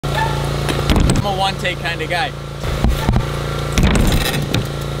I'm a one-take kind of guy.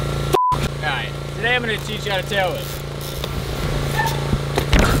 Alright, today I'm going to teach you how to tail whip.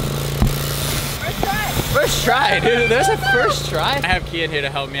 First try, dude. There's a first try. I have Keyan here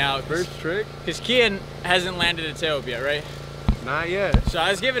to help me out. First trick? Because Keyan hasn't landed a tail whip yet, right? Not yet. So I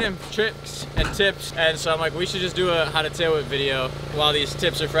was giving him tricks and tips, and so I'm like, we should just do a how to tail whip video while these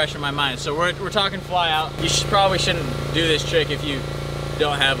tips are fresh in my mind. So we're talking fly out. You probably shouldn't do this trick if you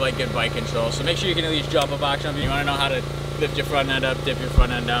don't have like good bike control. So make sure you can at least jump a box jump. You want to know how to lift your front end up, dip your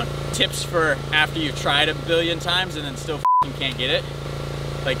front end down. Tips for after you've tried a billion times and then still can't get it,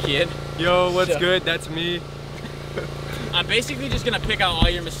 like Keyan. Yo, what's good? That's me. I'm basically just gonna pick out all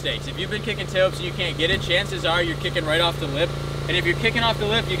your mistakes. If you've been kicking tail whips and you can't get it, chances are you're kicking right off the lip. And if you're kicking off the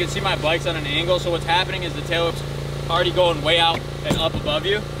lip, you can see my bike's on an angle. So what's happening is the tail whip's already going way out and up above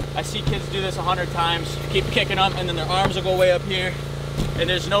you. I see kids do this 100 times, keep kicking them, and then their arms will go way up here. And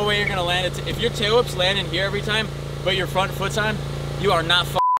there's no way you're gonna land it. If your tail whip's landing here every time, but your front foot's on, you are not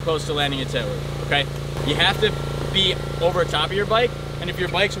close to landing a tail whip, okay? You have to be over top of your bike. And if your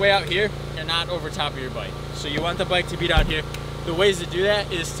bike's way out here, you're not over top of your bike. So you want the bike to be down here. The ways to do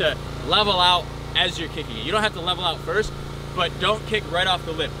that is to level out as you're kicking it. You don't have to level out first, but don't kick right off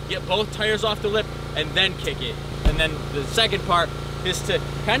the lip. Get both tires off the lip and then kick it. And then the second part is to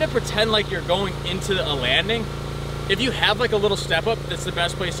kind of pretend like you're going into a landing. If you have like a little step up, that's the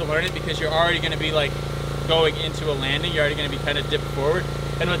best place to learn it because you're already gonna be like going into a landing. You're already gonna be kind of dipped forward.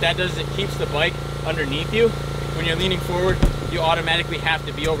 And what that does is it keeps the bike underneath you. When you're leaning forward, you automatically have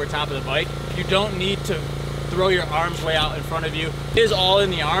to be over top of the bike. You don't need to throw your arms way out in front of you. It is all in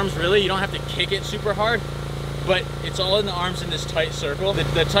the arms, really. You don't have to kick it super hard, but it's all in the arms in this tight circle.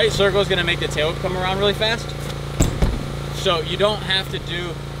 The tight circle is gonna make the tail whip come around really fast. So you don't have to do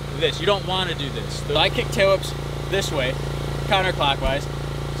this. You don't wanna do this. So I kick tail whips this way, counterclockwise.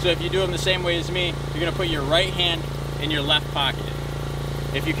 So if you do them the same way as me, you're gonna put your right hand in your left pocket.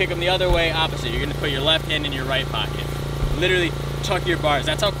 If you kick them the other way, opposite, you're gonna put your left hand in your right pocket. Literally tuck your bars.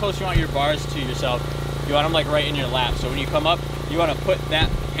 That's how close you want your bars to yourself. You want them like right in your lap. So when you come up, you wanna put that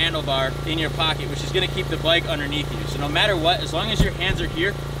handlebar in your pocket, which is gonna keep the bike underneath you. So no matter what, as long as your hands are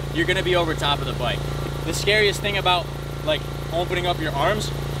here, you're gonna be over top of the bike. The scariest thing about like opening up your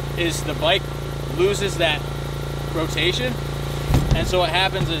arms is the bike loses that rotation. And so what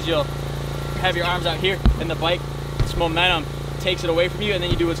happens is you'll have your arms out here and the bike, its momentum takes it away from you, and then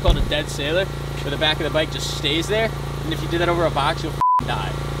you do what's called a dead sailor, where the back of the bike just stays there. And if you do that over a box, you'll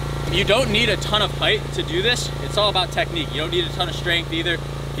die. You don't need a ton of height to do this. It's all about technique. You don't need a ton of strength either.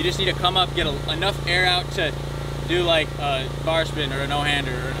 You just need to come up, get enough air out to do like a bar spin or a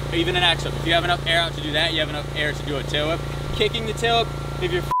no-hander or even an X-up. If you have enough air out to do that, you have enough air to do a tail whip. Kicking the tail whip,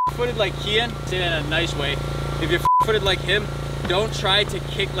 if you're footed like Keyan, say that in a nice way, if you're footed like him, don't try to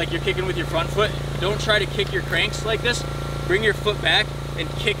kick like you're kicking with your front foot. Don't try to kick your cranks like this. Bring your foot back and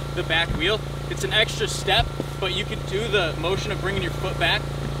kick the back wheel. It's an extra step, but you can do the motion of bringing your foot back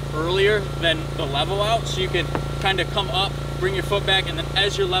earlier than the level out. So you can kind of come up, bring your foot back, and then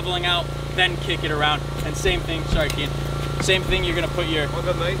as you're leveling out, then kick it around. And same thing, sorry Keyan, same thing, you're gonna put your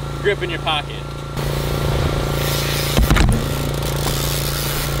grip in your pocket.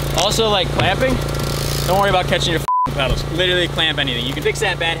 Also like clamping, don't worry about catching your pedals. Literally clamp anything. You can fix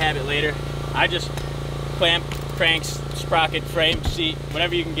that bad habit later. I just clamp cranks, sprocket, frame, seat,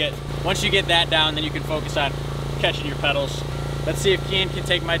 whatever you can get. Once you get that down, then you can focus on catching your pedals. Let's see if Keyan can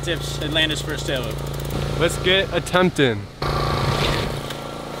take my tips and land his first tail whip. Let's get attempting.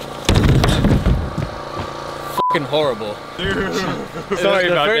 Fucking horrible. Sorry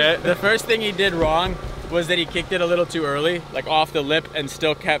about that. The first thing he did wrong was that he kicked it a little too early, like off the lip, and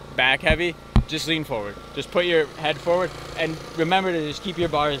still kept back heavy. Just lean forward. Just put your head forward, and remember to just keep your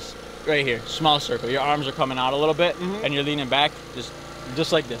bars right here, small circle. Your arms are coming out a little bit, and you're leaning back,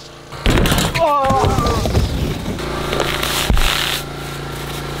 just like this. Oh!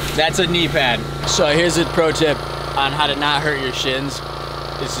 That's a knee pad. So here's a pro tip on how to not hurt your shins,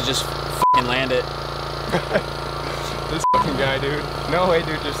 is to just fucking land it. This fucking guy, dude. No way,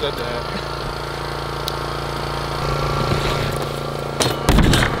 dude just said that.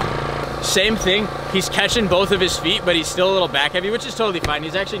 Same thing, he's catching both of his feet, but he's still a little back heavy, which is totally fine.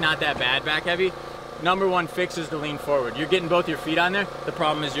 He's actually not that bad back heavy. Number one fix is to lean forward. You're getting both your feet on there. The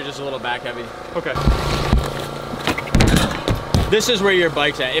problem is you're just a little back heavy. Okay. This is where your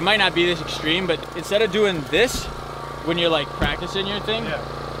bike's at. It might not be this extreme, but instead of doing this, when you're like practicing your thing,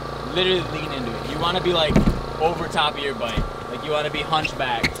 literally lean into it. You want to be like over top of your bike. Like you want to be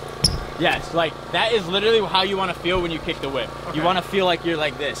hunchback. Yes, like that is literally how you want to feel when you kick the whip. Okay. You want to feel like you're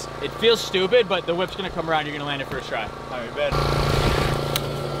like this. It feels stupid, but the whip's gonna come around, you're gonna land it first try. All right, bet.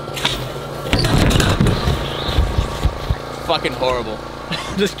 fucking horrible.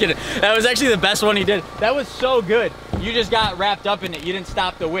 Just kidding. That was actually the best one he did. That was so good. You just got wrapped up in it. You didn't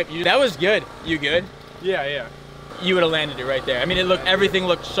stop the whip. That was good. You good? Yeah, yeah. You would have landed it right there. I mean, everything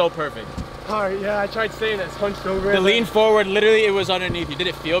looked so perfect. All right, yeah, I tried staying that hunched over. The lean forward, literally, it was underneath you. Did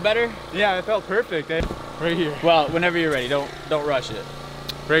it feel better? Yeah, it felt perfect. Right here. Well, whenever you're ready, don't rush it.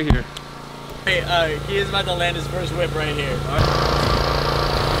 Right here. Hey, he is about to land his first whip right here.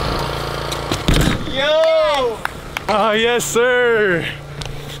 Yo! Oh, yes, sir.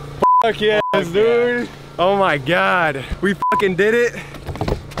 Fuck yes, dude. Yeah. Oh my God. We fucking did it.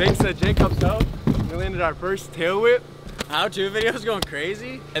 Thanks to Jacob's help, we landed our first tail whip. How-to videos going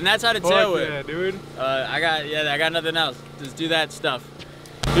crazy? And that's how to tail whip. Yeah, dude. I got nothing else. Just do that stuff.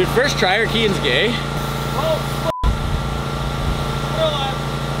 Dude, first tryer, Keyan's gay. Oh,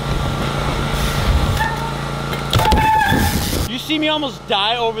 fuck. You see me almost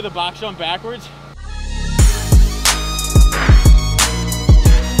die over the box jump backwards?